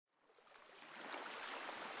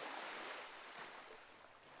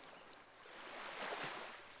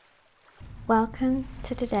Welcome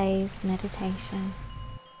to today's meditation.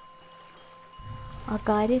 Our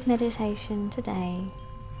guided meditation today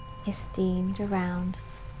is themed around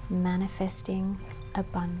manifesting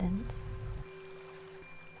abundance.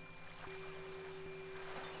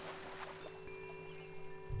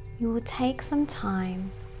 You will take some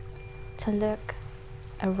time to look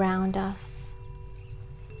around us,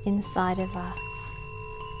 inside of us,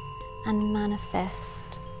 and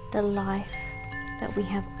manifest the life that we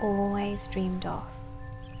have always dreamed of,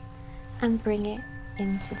 and bring it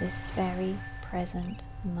into this very present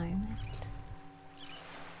moment.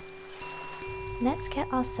 Let's get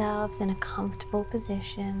ourselves in a comfortable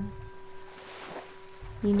position.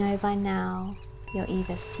 You know by now you're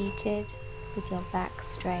either seated with your back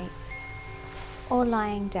straight or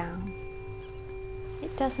lying down.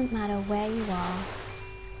 It doesn't matter where you are,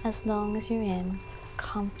 as long as you're in a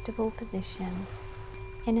comfortable position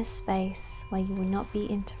in a space where you will not be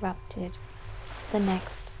interrupted for the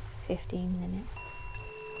next 15 minutes.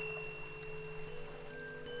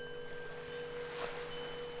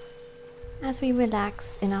 As we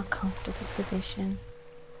relax in our comfortable position,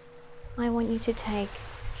 I want you to take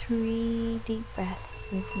 3 deep breaths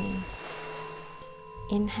with me.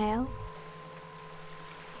 Inhale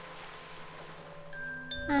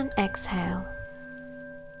and exhale.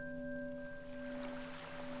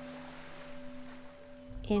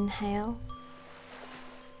 Inhale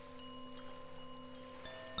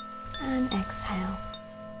and exhale.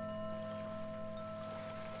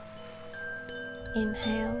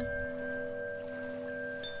 Inhale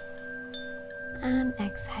and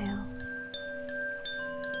exhale.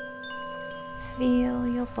 Feel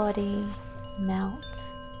your body melt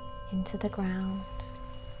into the ground.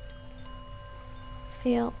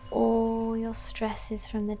 Feel all your stresses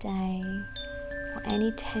from the day or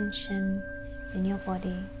any tension in your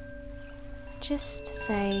body. Just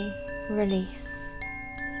say release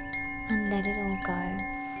and let it all go,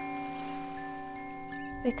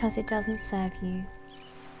 because it doesn't serve you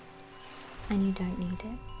and you don't need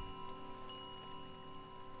it.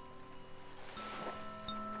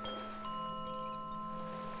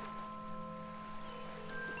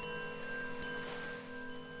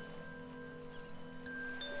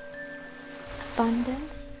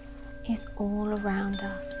 Abundance is all around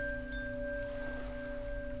us.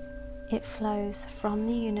 It flows from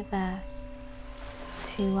the universe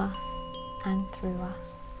to us and through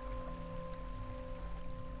us.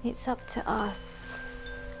 It's up to us.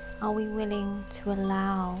 Are we willing to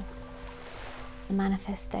allow the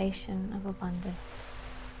manifestation of abundance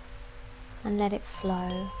and let it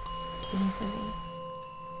flow easily?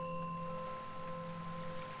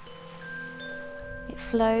 It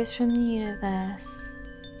flows from the universe,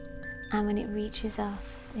 and when it reaches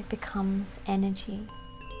us, it becomes energy,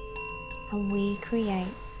 and we create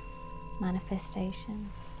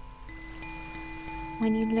manifestations.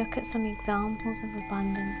 When you look at some examples of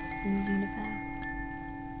abundance in the universe,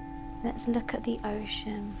 let's look at the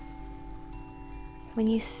ocean. When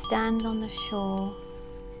you stand on the shore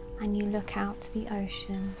and you look out to the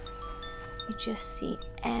ocean, you just see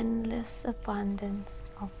endless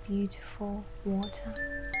abundance of beautiful water.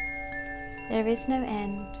 There is no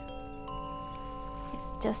end.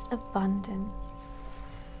 It's just abundant,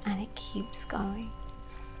 and it keeps going.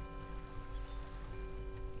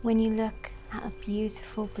 When you look at a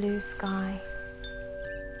beautiful blue sky,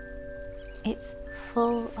 it's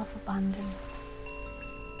full of abundance.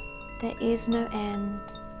 There is no end.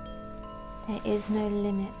 There is no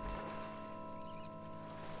limit.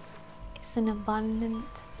 It's an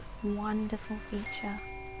abundant, wonderful feature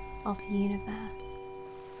of the universe,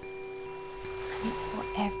 and it's for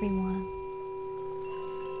everyone.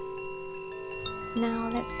 Now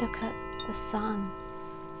let's look at the sun.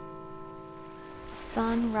 The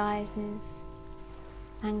sun rises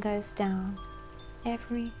and goes down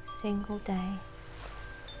every single day.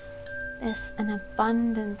 There's an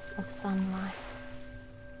abundance of sunlight.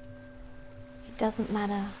 It doesn't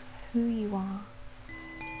matter who you are.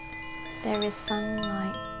 There is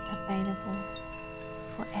sunlight available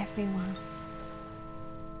for everyone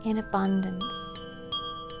in abundance.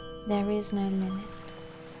 There is no limit.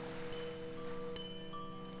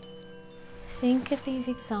 Think of these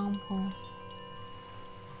examples,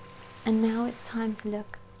 and now it's time to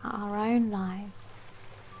look at our own lives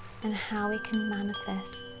and how we can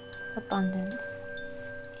manifest abundance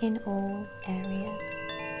in all areas.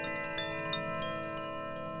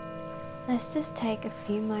 Let's just take a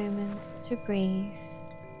few moments to breathe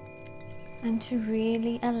and to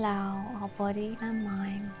really allow our body and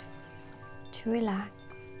mind to relax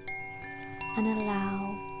and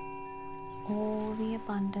allow all the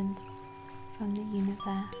abundance from the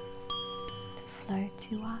universe flow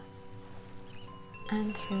to us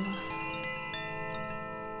and through us.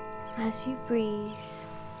 As you breathe,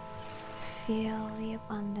 feel the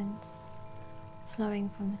abundance flowing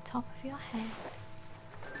from the top of your head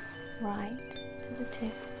right to the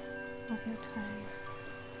tip of your toes.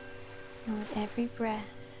 And with every breath,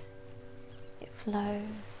 it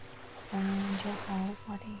flows around your whole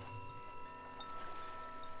body.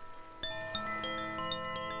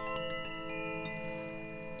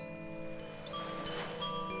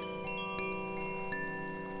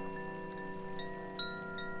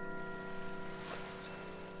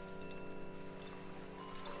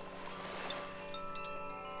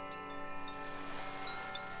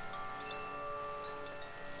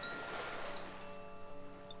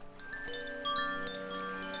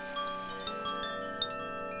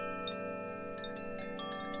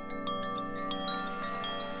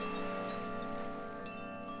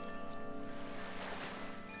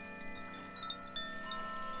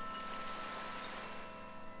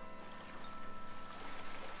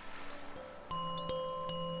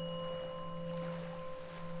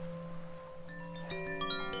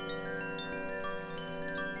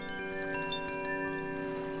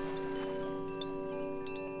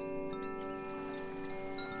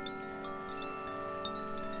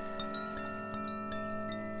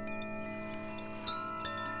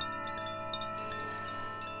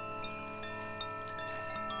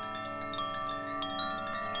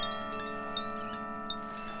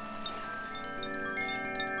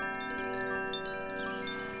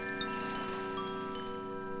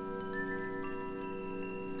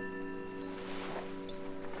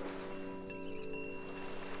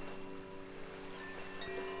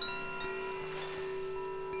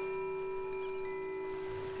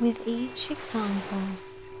 With each example,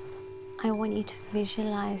 I want you to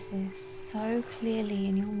visualize this so clearly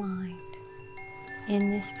in your mind, in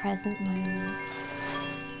this present moment.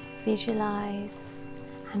 Visualize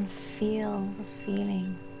and feel the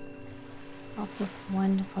feeling of this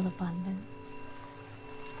wonderful abundance.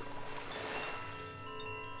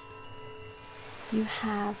 You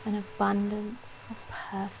have an abundance of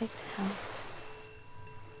perfect health.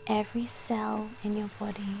 Every cell in your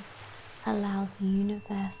body allows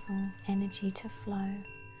universal energy to flow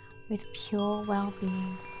with pure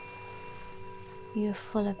well-being. You are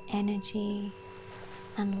full of energy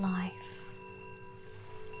and life.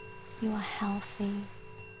 You are healthy.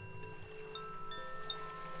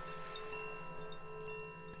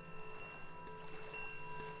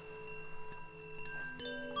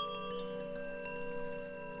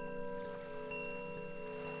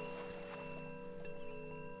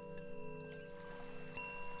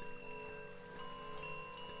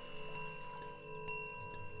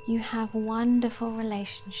 You have wonderful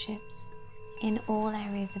relationships in all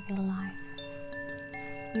areas of your life.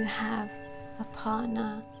 You have a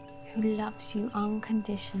partner who loves you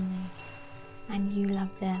unconditionally, and you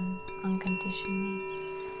love them unconditionally.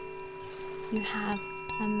 You have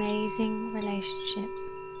amazing relationships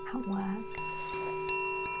at work.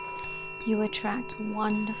 You attract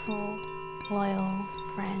wonderful, loyal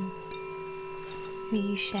friends who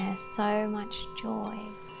you share so much joy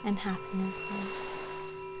and happiness with.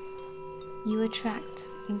 You attract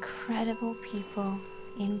incredible people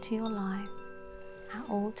into your life at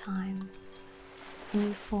all times, and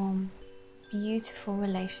you form beautiful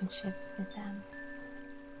relationships with them.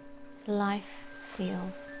 Life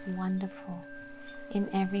feels wonderful in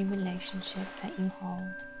every relationship that you hold.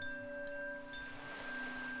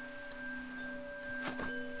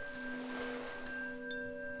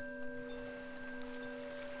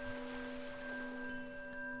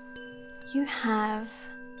 You have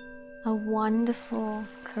a wonderful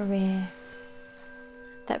career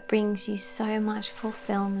that brings you so much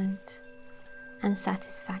fulfillment and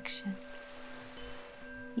satisfaction.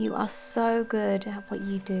 You are so good at what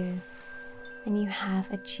you do, and you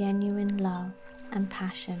have a genuine love and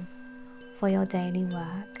passion for your daily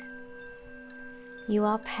work. You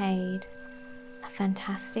are paid a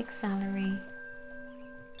fantastic salary,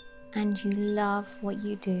 and you love what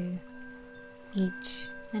you do each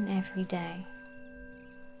and every day.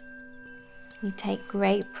 You take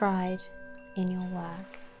great pride in your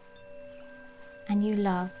work, and you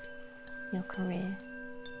love your career.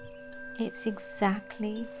 It's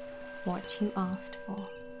exactly what you asked for.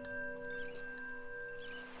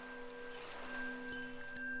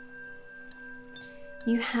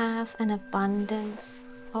 You have an abundance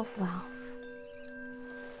of wealth.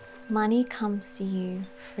 Money comes to you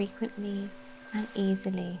frequently and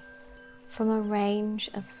easily from a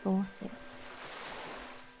range of sources.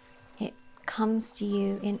 It comes to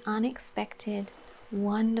you in unexpected,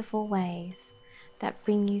 wonderful ways that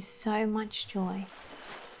bring you so much joy.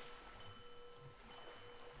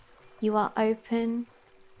 You are open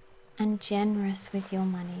and generous with your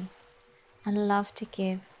money and love to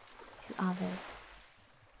give to others.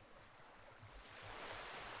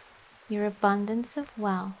 Your abundance of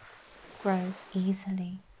wealth grows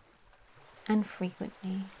easily and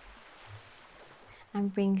frequently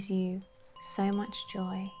and brings you so much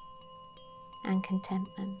joy and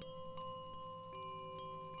contentment.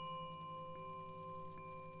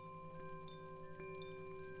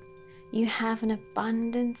 You have an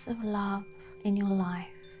abundance of love in your life.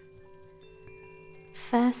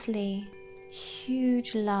 Firstly,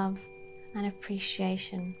 huge love and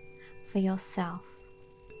appreciation for yourself,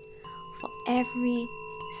 for every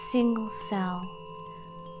single cell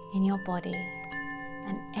in your body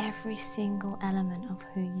and every single element of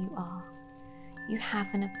who you are. You have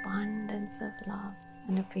an abundance of love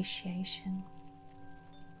and appreciation.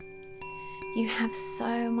 You have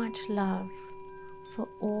so much love for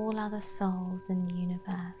all other souls in the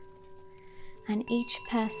universe, and each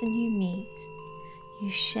person you meet, you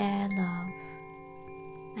share love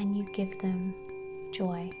and you give them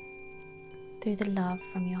joy through the love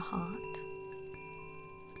from your heart.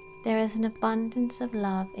 There is an abundance of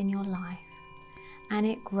love in your life, and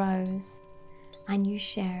it grows and you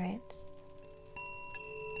share it.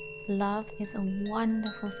 Love is a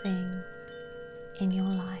wonderful thing in your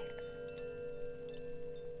life.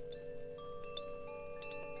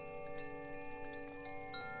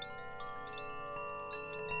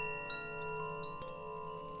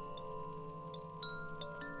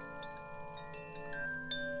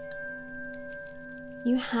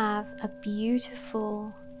 You have a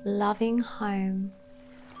beautiful, loving home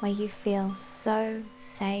where you feel so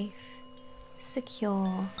safe,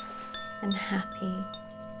 secure, and happy.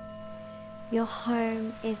 Your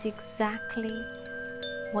home is exactly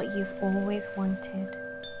what you've always wanted.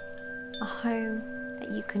 A home that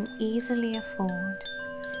you can easily afford,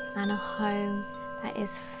 and a home that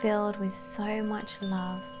is filled with so much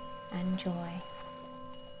love and joy.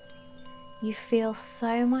 You feel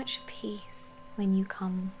so much peace when you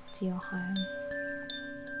come to your home,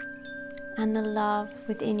 and the love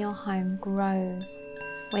within your home grows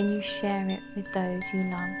when you share it with those you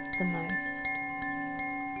love the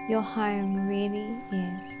most. Your home really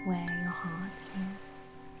is where your heart is.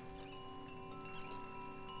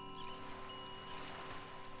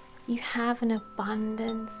 You have an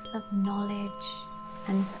abundance of knowledge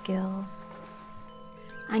and skills,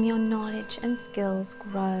 and your knowledge and skills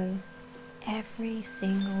grow every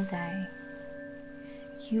single day.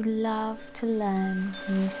 You love to learn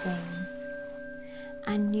new things,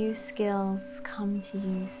 and new skills come to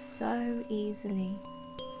you so easily.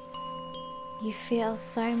 You feel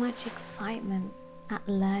so much excitement at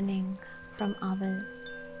learning from others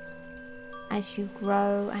as you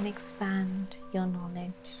grow and expand your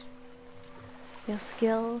knowledge. Your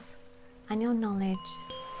skills and your knowledge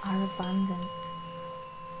are abundant,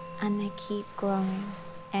 and they keep growing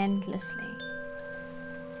endlessly.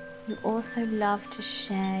 You also love to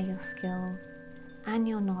share your skills and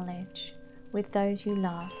your knowledge with those you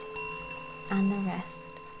love and the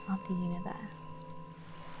rest of the universe.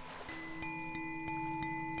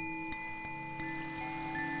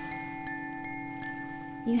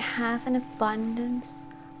 You have an abundance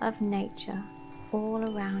of nature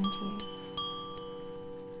all around you,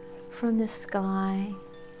 from the sky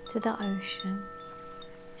to the ocean,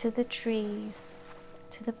 to the trees,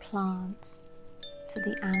 to the plants, to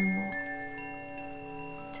the animals,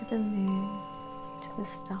 to the moon, to the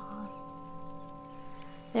stars.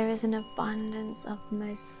 There is an abundance of the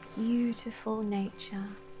most beautiful nature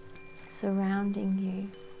surrounding you.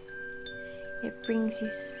 It brings you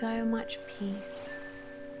so much peace.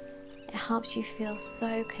 It helps you feel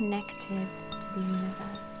so connected to the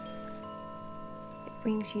universe. It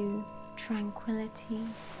brings you tranquility,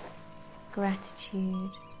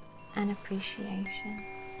 gratitude, and appreciation.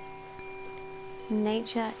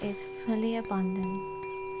 Nature is fully abundant,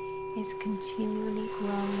 is continually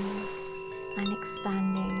growing and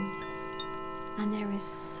expanding, and there is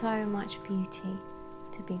so much beauty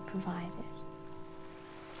to be provided.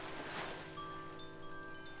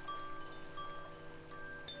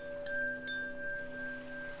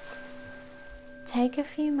 Take a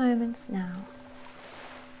few moments now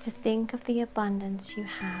to think of the abundance you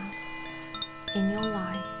have in your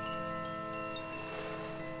life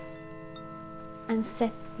and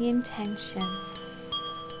set the intention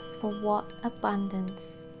for what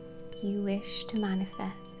abundance you wish to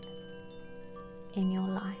manifest in your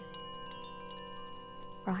life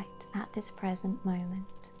right at this present moment.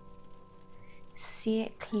 See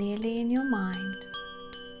it clearly in your mind.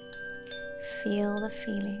 feel the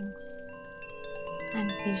feelings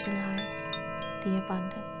and visualize the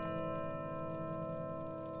abundance.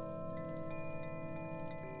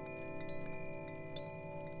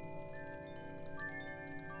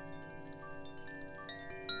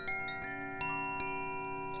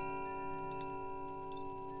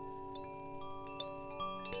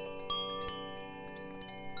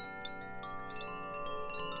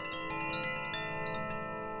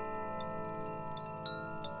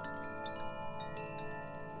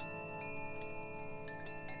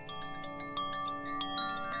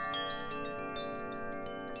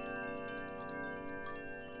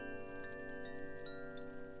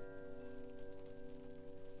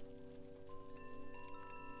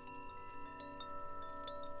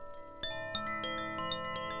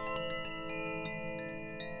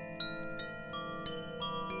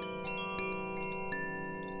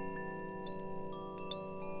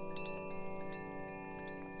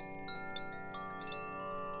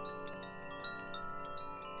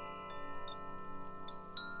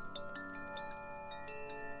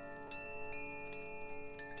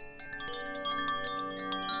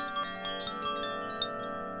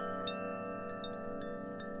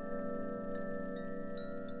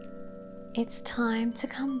 It's time to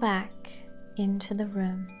come back into the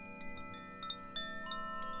room.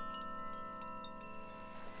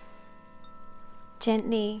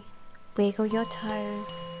 Gently wiggle your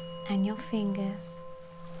toes and your fingers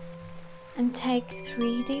and take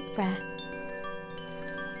 3 deep breaths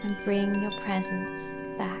and bring your presence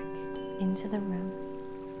back into the room.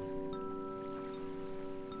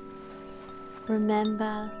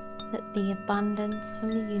 Remember that the abundance from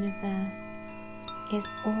the universe is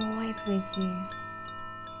always with you.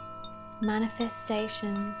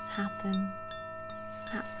 Manifestations happen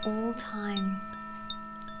at all times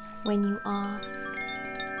when you ask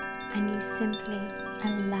and you simply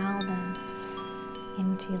allow them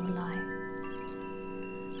into your life.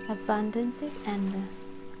 Abundance is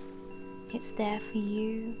endless. It's there for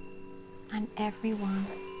you and everyone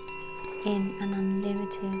in an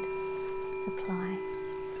unlimited supply.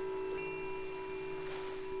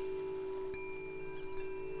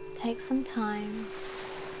 Take some time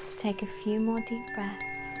to take a few more deep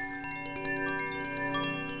breaths,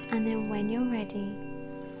 and then when you're ready,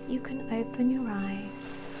 you can open your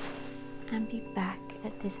eyes and be back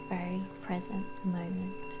at this very present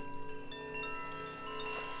moment.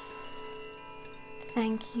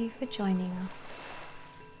 Thank you for joining us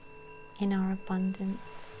in our abundant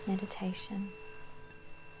meditation.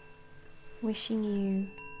 Wishing you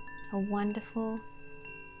a wonderful,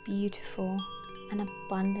 beautiful, and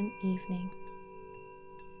abundant evening.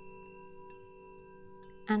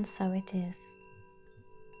 And so it is.